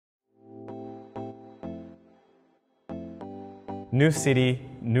New city,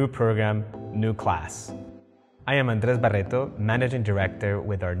 new program, new class. I am Andres Barreto, Managing Director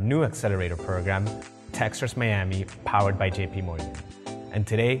with our new accelerator program, Techstars Miami, powered by JP Morgan. And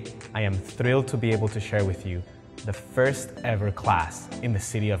today, I am thrilled to be able to share with you the first ever class in the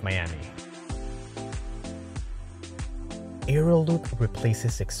city of Miami. Aeroloop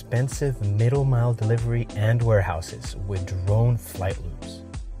replaces expensive middle-mile delivery and warehouses with drone flight loops.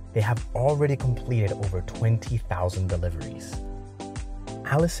 They have already completed over 20,000 deliveries.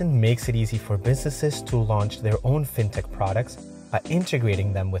 Allison makes it easy for businesses to launch their own fintech products by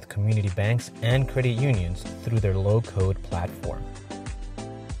integrating them with community banks and credit unions through their low-code platform.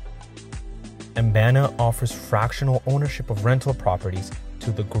 Ambana offers fractional ownership of rental properties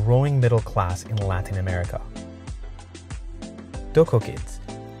to the growing middle class in Latin America. DocoKids,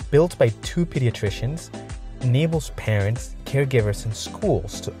 built by two pediatricians, enables parents, caregivers, and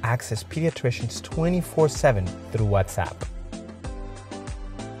schools to access pediatricians 24/7 through WhatsApp.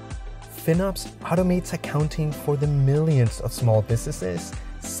 FinOps automates accounting for the millions of small businesses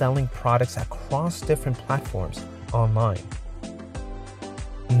selling products across different platforms online.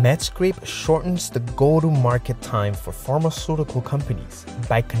 Netscape shortens the go-to-market time for pharmaceutical companies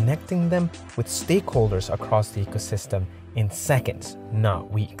by connecting them with stakeholders across the ecosystem in seconds,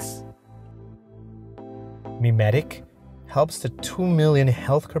 not weeks. Mimetic helps the 2 million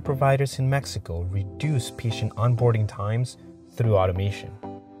healthcare providers in Mexico reduce patient onboarding times through automation.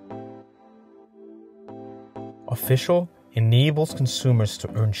 Official enables consumers to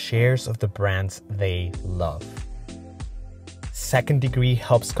earn shares of the brands they love. Second Degree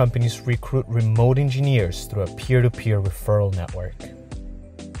helps companies recruit remote engineers through a peer-to-peer referral network.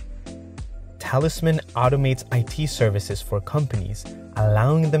 Talisman automates IT services for companies,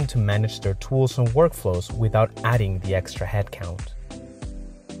 allowing them to manage their tools and workflows without adding the extra headcount.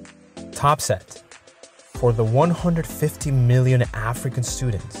 Topset. For the 150 million African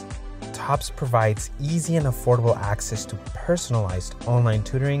students, TOPS provides easy and affordable access to personalized online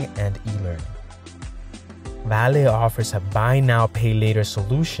tutoring and e-learning. Vale offers a buy now, pay later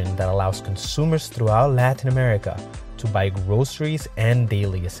solution that allows consumers throughout Latin America to buy groceries and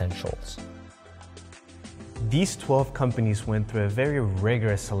daily essentials. These 12 companies went through a very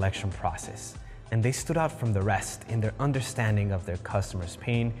rigorous selection process, and they stood out from the rest in their understanding of their customers'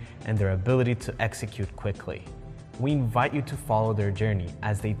 pain and their ability to execute quickly. We invite you to follow their journey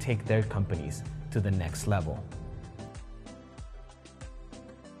as they take their companies to the next level.